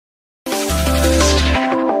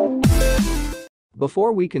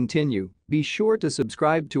Before we continue, be sure to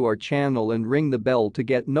subscribe to our channel and ring the bell to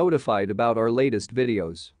get notified about our latest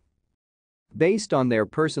videos. Based on their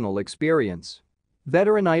personal experience,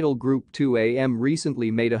 veteran idol group 2AM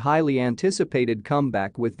recently made a highly anticipated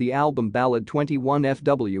comeback with the album Ballad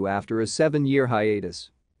 21FW after a 7-year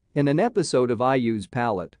hiatus. In an episode of IU's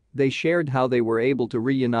Palette, they shared how they were able to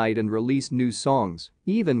reunite and release new songs,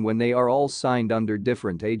 even when they are all signed under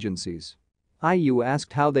different agencies. IU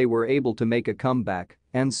asked how they were able to make a comeback,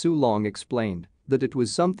 and Sulong explained that it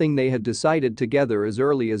was something they had decided together as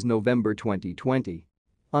early as November 2020.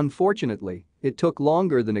 Unfortunately, it took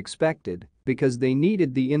longer than expected because they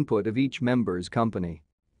needed the input of each member's company.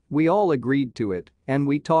 We all agreed to it, and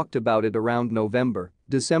we talked about it around November,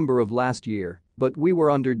 December of last year, but we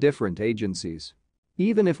were under different agencies.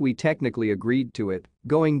 Even if we technically agreed to it,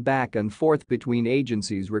 going back and forth between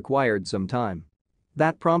agencies required some time.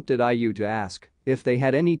 That prompted IU to ask if they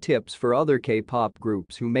had any tips for other K-pop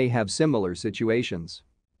groups who may have similar situations.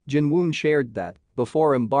 Jinwoon shared that,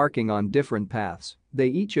 before embarking on different paths, they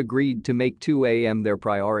each agreed to make 2AM their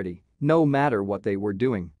priority, no matter what they were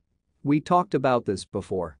doing. We talked about this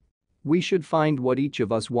before. We should find what each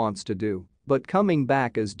of us wants to do, but coming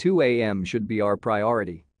back as 2AM should be our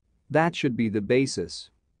priority. That should be the basis.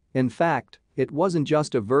 In fact, it wasn't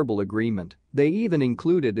just a verbal agreement, they even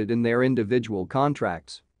included it in their individual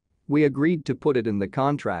contracts. We agreed to put it in the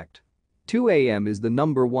contract. 2AM is the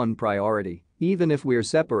 #1 priority, even if we're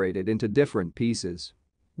separated into different pieces.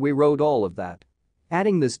 We wrote all of that.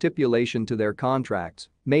 Adding the stipulation to their contracts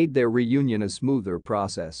made their reunion a smoother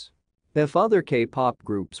process. If other K-pop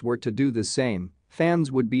groups were to do the same,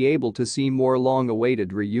 fans would be able to see more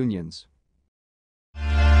long-awaited reunions.